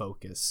main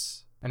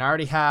focus. And I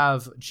already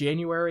have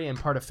January and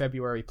part of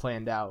February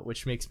planned out,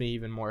 which makes me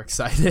even more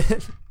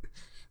excited.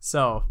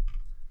 So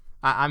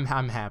I'm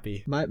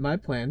happy. My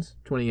plans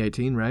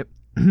 2018, right?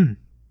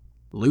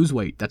 Lose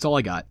weight. That's all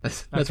I got.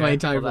 That's okay, my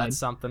entire plan. That's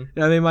something.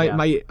 I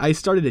mean, I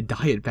started a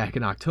diet back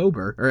in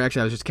October, or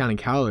actually I was just counting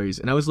calories,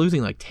 and I was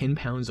losing like 10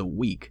 pounds a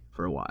week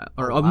for a while.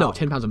 Or wow. No,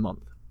 10 pounds a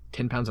month.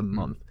 10 pounds a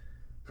month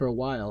for a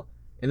while.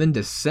 And then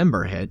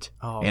December hit,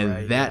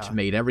 that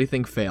made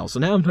everything fail. So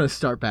now I'm going to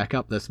start back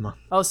up this month.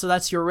 Oh, so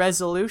that's your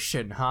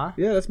resolution, huh?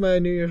 Yeah, that's my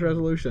New Year's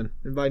resolution.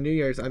 And by New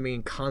Year's, I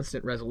mean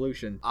constant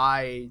resolution.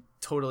 I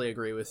totally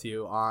agree with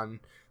you on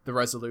the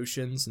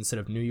resolutions instead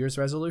of New Year's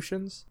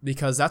resolutions,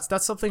 because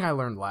that's something I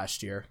learned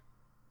last year.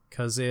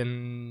 Because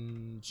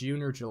in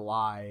June or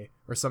July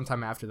or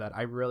sometime after that,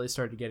 I really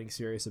started getting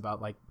serious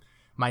about like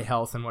my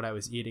health and what I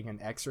was eating and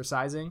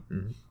exercising.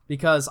 Mm-hmm.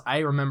 Because I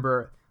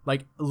remember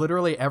like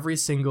literally every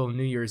single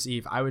New Year's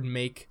Eve, I would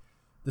make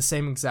the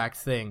same exact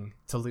thing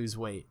to lose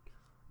weight,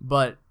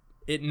 but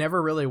it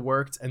never really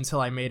worked until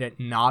I made it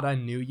not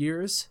on New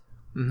Year's,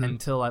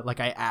 until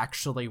I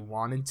actually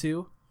wanted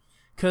to.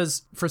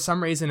 Because for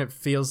some reason it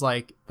feels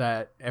like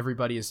that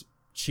everybody is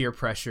cheer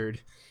pressured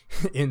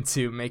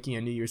into making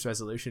a New Year's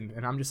resolution,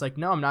 and I'm just like,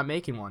 no, I'm not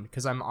making one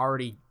because I'm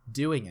already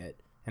doing it,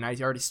 and I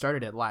already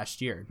started it last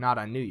year, not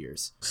on New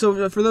Year's.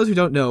 So for those who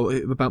don't know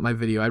about my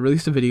video, I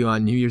released a video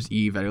on New Year's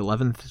Eve at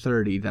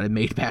 11:30 that I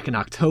made back in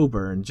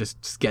October and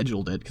just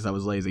scheduled it because I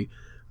was lazy.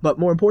 But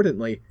more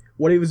importantly,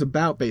 what it was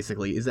about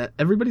basically is that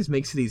everybody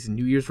makes these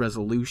New Year's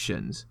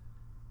resolutions,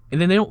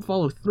 and then they don't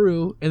follow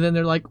through, and then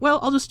they're like, well,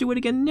 I'll just do it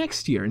again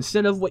next year,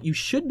 instead of what you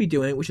should be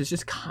doing, which is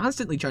just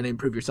constantly trying to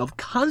improve yourself,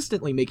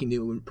 constantly making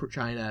new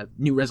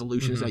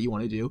resolutions that you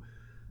want to do.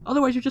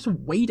 Otherwise, you're just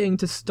waiting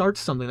to start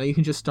something that you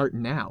can just start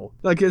now.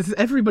 Like,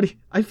 everybody,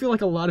 I feel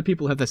like a lot of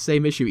people have the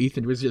same issue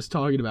Ethan was just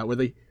talking about, where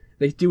they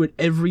do it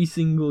every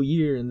single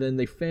year, and then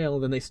they fail,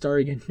 and then they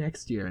start again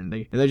next year, and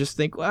they just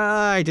think, well,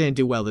 I didn't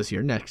do well this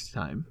year, next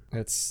time.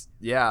 That's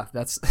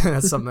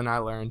something I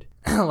learned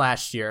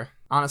last year.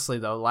 Honestly,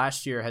 though,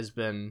 last year has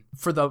been,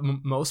 for the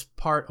most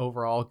part,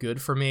 overall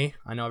good for me.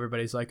 I know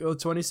everybody's like, oh,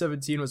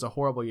 2017 was a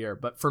horrible year.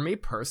 But for me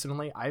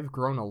personally, I've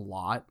grown a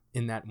lot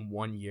in that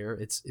 1 year.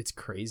 It's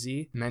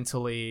crazy.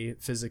 Mentally,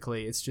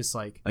 physically, it's just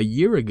like... A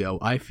year ago,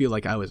 I feel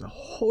like I was a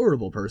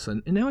horrible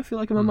person, and now I feel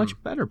like I'm a much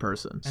better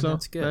person. And so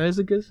that's good. That is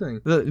a good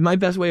thing. My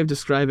best way of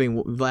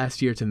describing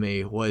last year to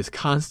me was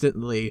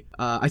constantly...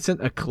 I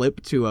sent a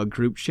clip to a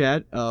group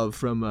chat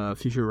from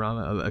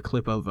Futurama, a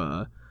clip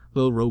of...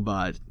 little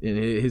robot, and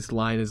his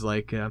line is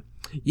like,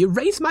 you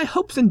raised my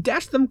hopes and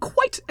dashed them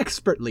quite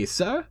expertly,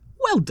 sir.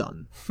 Well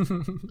done.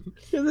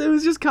 It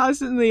was just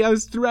constantly,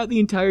 throughout the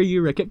entire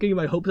year, I kept getting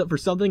my hopes up for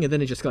something, and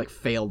then it just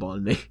failed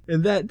on me.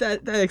 And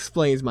that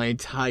explains my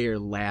entire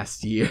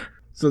last year.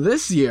 So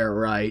this year,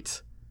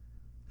 right,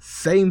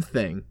 same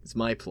thing is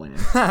my plan.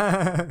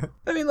 I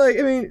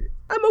mean,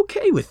 I'm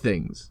okay with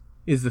things,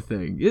 is the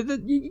thing.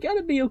 You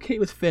gotta be okay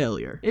with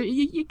failure.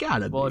 You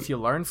gotta be. Well, if you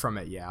learn from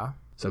it, yeah.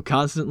 So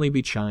constantly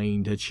be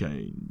trying to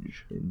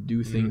change and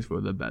do things for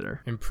the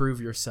better.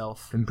 Improve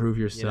yourself.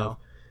 You know?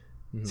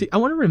 See, I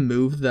want to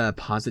remove the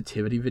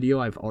positivity video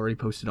I've already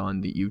posted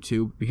on the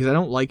YouTube because I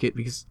don't like it,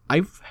 because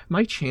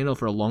my channel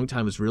for a long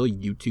time was really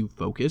YouTube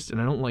focused,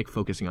 and I don't like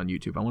focusing on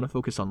YouTube. I want to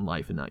focus on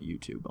life and not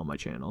YouTube on my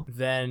channel.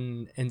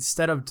 Then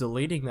instead of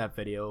deleting that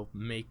video,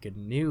 make a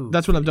new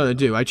That's what I'm going to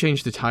do. I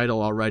changed the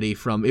title already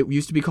from, it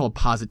used to be called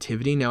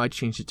Positivity, now I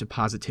changed it to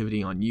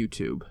Positivity on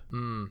YouTube.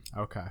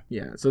 Okay.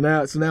 Yeah, so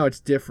now it's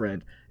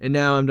different, and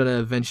now I'm going to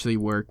eventually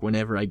work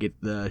whenever I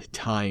get the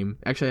time.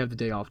 Actually, I have the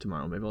day off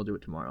tomorrow. Maybe I'll do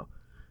it tomorrow.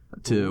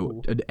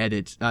 To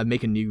edit,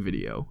 make a new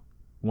video,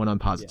 one on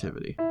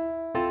positivity.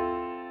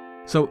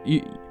 Yeah. So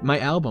my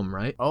album,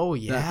 right? Oh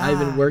yeah, that I've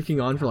been working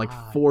on for like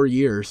 4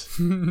 years.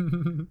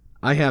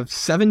 I have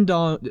seven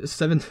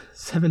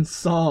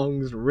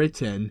songs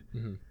written,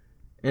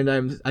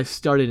 and I've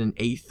started an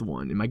 8th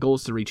one, and my goal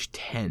is to reach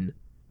 10.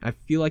 I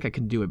feel like I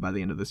can do it by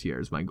the end of this year.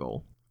 Is my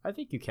goal. I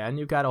think you can.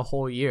 You've got a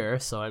whole year,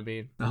 so I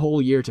mean, a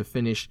whole year to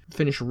finish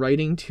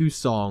writing 2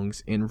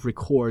 songs and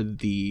record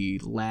the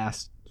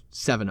last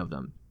 7 of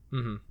them.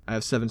 I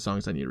have 7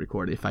 songs I need to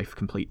record if I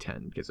complete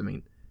 10, because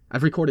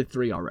I've recorded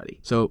 3 already.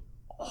 So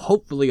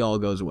hopefully all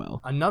goes well.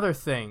 Another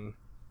thing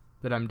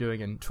that I'm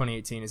doing in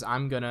 2018 is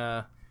I'm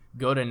gonna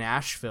go to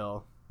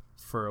Nashville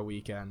for a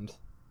weekend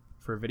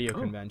for a video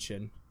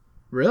convention.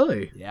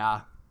 Really?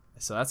 Yeah.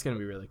 So that's gonna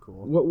be really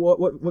cool.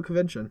 What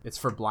convention? It's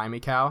for Blimey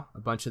Cow. A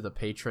bunch of the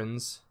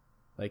patrons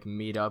like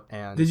meet up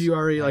and. Did you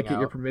already like get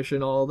your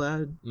permission, all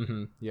that?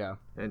 Mm-hmm. Yeah.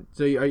 And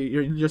so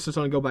you're just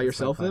going to go by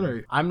yourself then,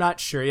 or? I'm not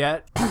sure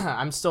yet.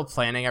 I'm still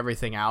planning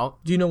everything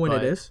out. Do you know when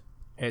it is?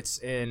 It's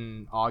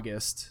in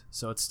August,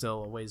 so it's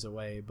still a ways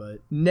away. But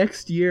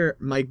next year,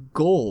 my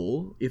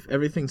goal, if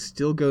everything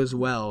still goes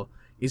well,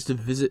 is to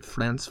visit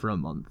France for a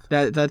month.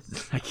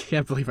 That's I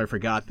can't believe I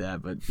forgot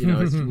that, but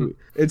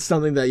it's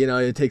something that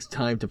it takes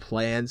time to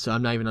plan. So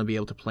I'm not even gonna be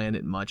able to plan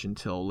it much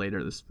until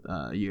later this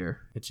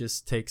year. It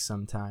just takes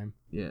some time.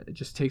 Yeah, it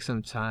just takes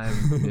some time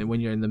when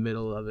you're in the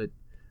middle of it.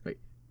 Right.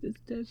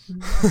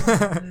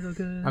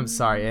 I'm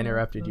sorry, I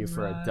interrupted you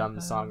for a dumb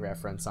song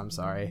reference. I'm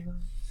sorry.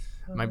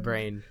 My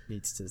brain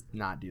needs to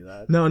not do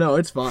that. No,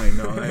 it's fine.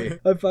 No,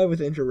 I'm fine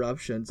with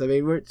interruptions. I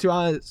mean,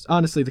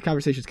 honestly, the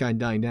conversation's kind of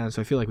dying down, so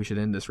I feel like we should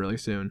end this really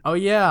soon. Oh,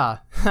 yeah.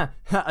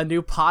 A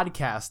new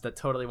podcast that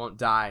totally won't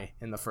die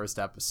in the first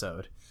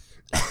episode.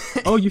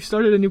 Oh, you've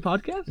started a new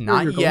podcast?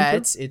 Not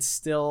yet. It's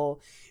still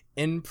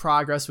in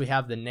progress. We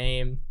have the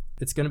name.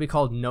 It's going to be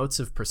called Notes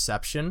of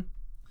Perception.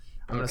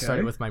 I'm going to start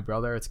it with my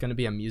brother. It's going to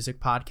be a music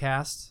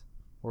podcast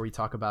where we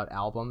talk about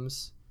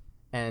albums.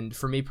 And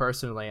for me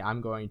personally,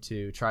 I'm going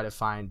to try to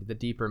find the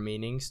deeper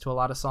meanings to a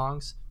lot of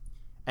songs.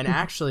 And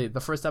actually,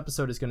 the first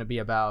episode is going to be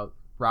about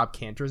Rob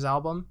Cantor's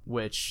album,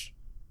 which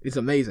is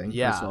amazing.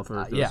 Yeah, for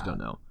those who don't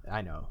know.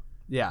 I know.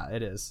 Yeah,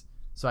 it is.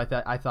 So I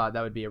thought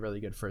that would be a really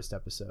good first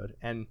episode.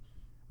 And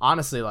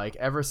honestly, like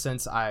ever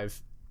since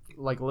I've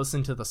like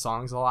listened to the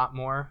songs a lot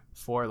more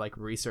for like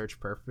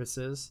research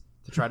purposes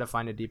to try to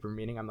find a deeper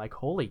meaning, I'm like,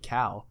 holy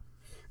cow.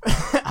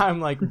 I'm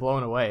like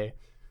blown away.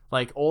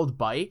 Like Old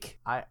Bike,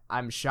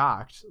 I'm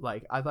shocked.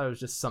 Like I thought it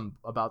was just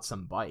about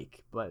some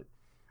bike, but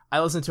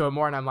I listened to it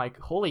more and I'm like,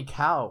 holy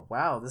cow,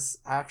 wow, this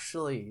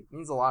actually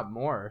means a lot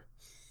more.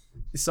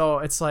 So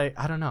it's like,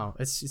 I don't know,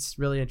 it's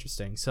really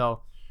interesting.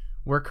 So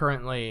we're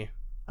currently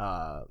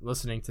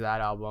listening to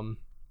that album.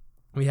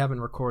 We haven't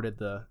recorded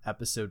the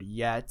episode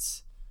yet,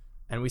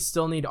 and we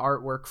still need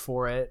artwork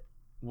for it,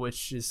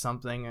 which is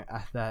something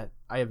that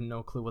I have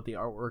no clue what the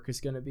artwork is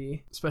going to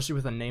be, especially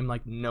with a name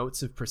like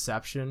Notes of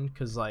Perception,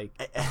 because like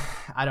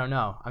I don't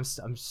know, I'm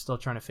still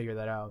trying to figure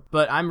that out.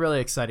 But I'm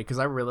really excited because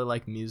I really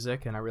like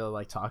music and I really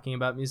like talking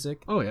about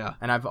music. Oh yeah.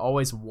 And I've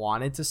always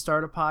wanted to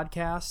start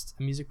a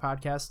music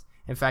podcast.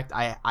 In fact,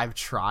 I've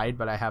tried,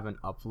 but I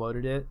haven't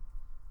uploaded it,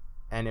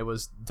 and it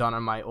was done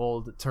on my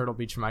old Turtle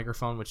Beach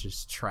microphone, which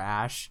is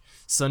trash.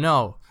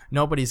 So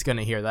nobody's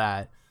gonna hear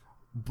that.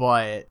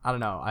 But I don't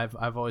know.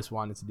 I've always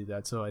wanted to do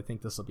that, so I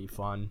think this will be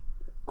fun.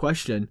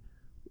 Question: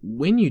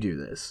 when you do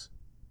this,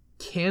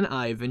 can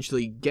I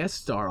eventually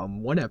guest star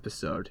on one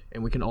episode,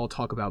 and we can all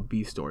talk about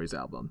Beastory's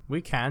album?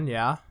 We can,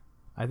 yeah.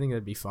 I think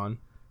that'd be fun.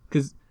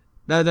 Because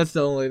that's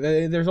the only.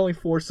 There's only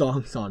 4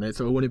 songs on it,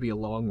 so it wouldn't be a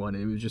long one.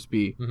 It would just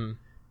be. Mm-hmm.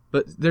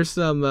 But there's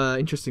some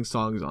interesting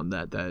songs on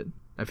that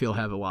I feel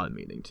have a lot of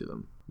meaning to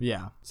them.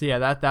 Yeah. So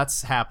yeah,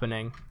 that's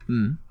happening.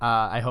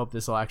 I hope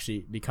this will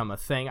actually become a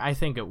thing. I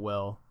think it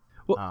will.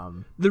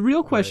 Well, the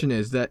real question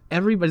is that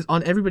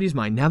everybody's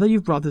mind, now that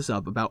you've brought this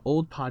up about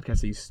old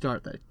podcasts that you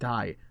start that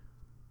die.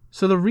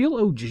 So the Real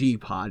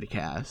OG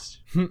podcast,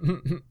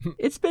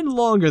 it's been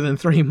longer than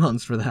 3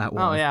 months for that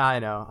one. Oh yeah, I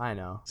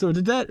know. So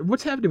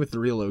what's happening with the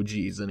Real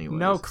OGs anyway?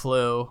 No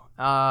clue.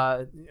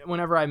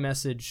 Whenever I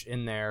message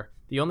in there,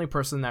 the only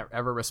person that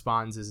ever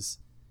responds is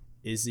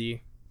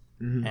Izzy,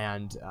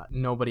 and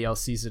nobody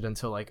else sees it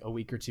until like a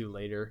week or 2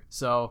 later.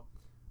 So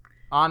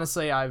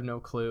honestly, I have no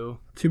clue.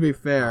 To be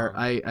fair,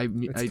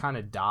 it's kind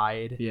of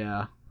died.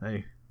 Yeah,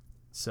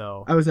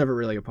 So I was never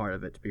really a part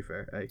of it. To be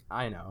fair,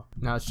 I know.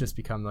 Now it's just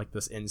become like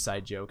this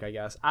inside joke, I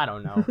guess. I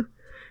don't know.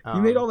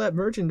 You made all that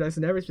merchandise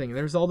and everything.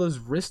 There's all those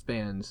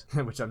wristbands,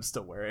 which I'm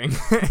still wearing.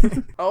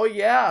 Oh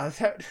yeah,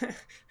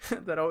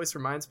 that always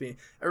reminds me.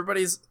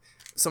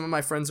 Some of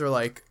my friends are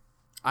like,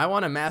 I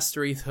want a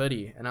Master ETH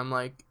hoodie, and I'm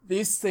like,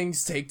 these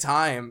things take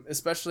time,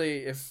 especially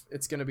if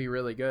it's gonna be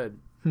really good.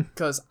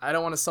 Because I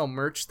don't want to sell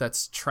merch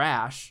that's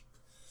trash.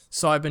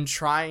 So I've been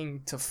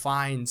trying to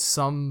find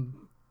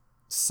some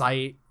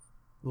site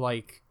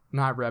like,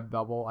 not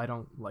Redbubble. I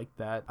don't like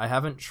that. I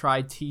haven't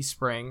tried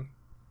Teespring.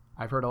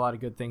 I've heard a lot of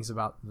good things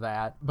about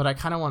that. But I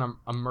kind of want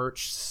a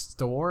merch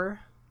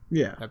store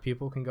that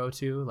people can go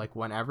to like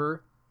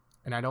whenever.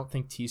 And I don't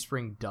think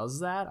Teespring does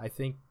that.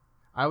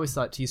 I always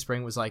thought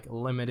Teespring was like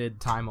limited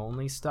time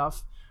only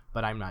stuff,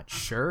 but I'm not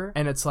sure.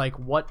 And it's like,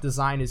 what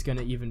design is going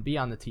to even be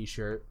on the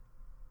t-shirt?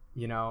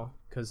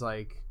 Because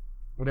like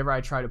whenever I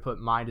try to put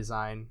my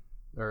design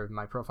or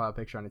my profile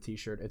picture on a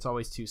t-shirt, it's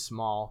always too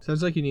small.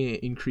 Sounds like you need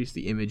to increase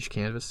the image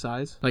canvas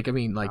size. Like, I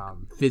mean, like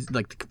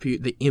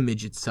the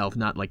image itself,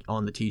 not like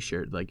on the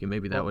t-shirt. Like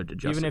maybe that would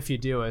adjust. Even if you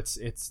do, it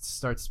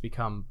starts to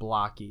become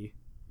blocky,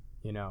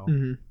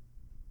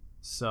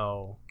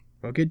 So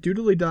I'll get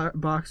Doodly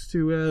Box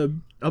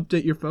to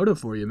update your photo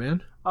for you,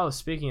 man. Oh,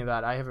 speaking of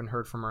that, I haven't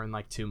heard from her in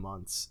like 2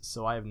 months,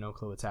 so I have no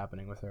clue what's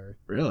happening with her.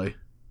 Really?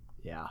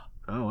 Yeah.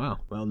 Oh wow.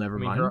 Well, never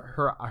mind.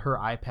 Her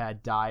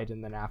iPad died,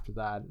 and then after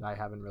that, I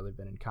haven't really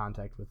been in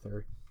contact with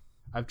her.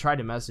 I've tried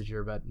to message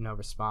her, but no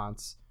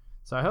response.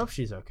 So I hope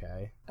she's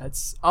okay.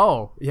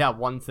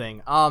 One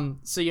thing.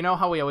 So you know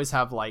how we always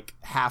have like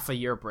half a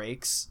year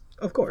breaks?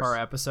 Of course. For our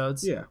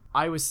episodes? Yeah.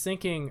 I was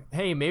thinking,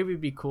 hey, maybe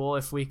it'd be cool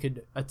if we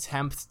could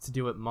attempt to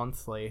do it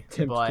monthly.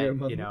 It'd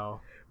be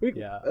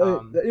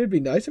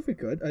nice if we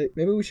could.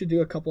 Maybe we should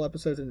do a couple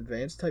episodes in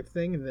advance type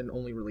thing and then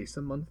only release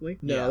them monthly.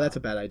 No, that's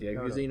a bad idea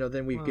because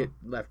then we get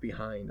left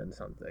behind on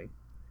something.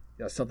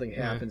 Something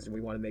happens and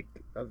we want to make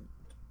a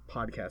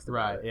podcast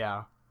about it.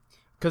 Yeah.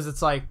 Because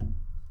it's like,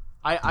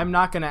 I'm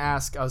not going to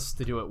ask us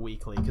to do it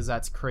weekly because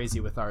that's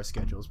crazy with our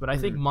schedules. But I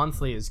think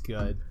monthly is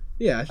good.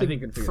 Yeah, I think we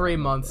can 3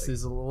 months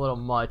is a little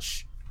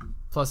much.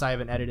 Plus, I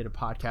haven't edited a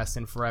podcast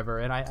in forever,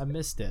 and I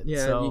missed it.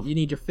 Yeah, so... you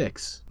need your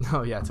fix.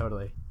 Oh yeah,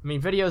 totally. I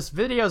mean,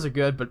 videos are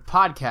good, but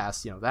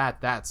podcasts,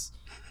 that's.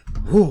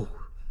 Ooh.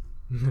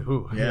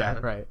 Yeah,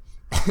 right.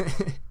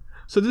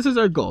 So this is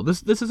our goal.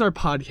 This is our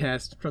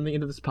podcast. From the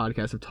end of this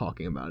podcast of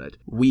talking about it,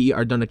 we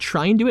are going to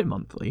try and do it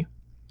monthly.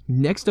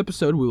 Next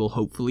episode, we will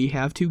hopefully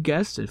have 2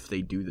 guests if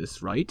they do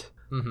this right.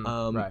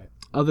 Right.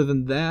 Other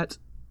than that,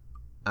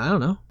 I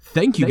don't know.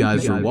 Thank you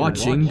guys for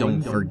watching.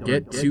 Don't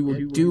forget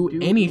to do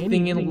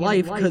anything in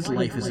life because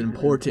life is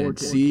important.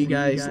 See you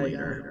guys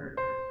later.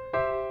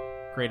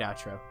 Great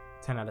outro.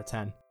 10 out of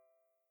 10.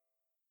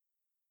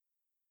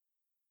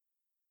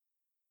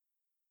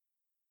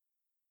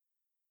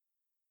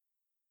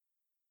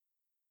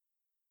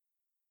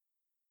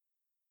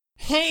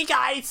 Hey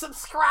guys,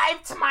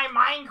 subscribe to my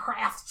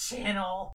Minecraft channel.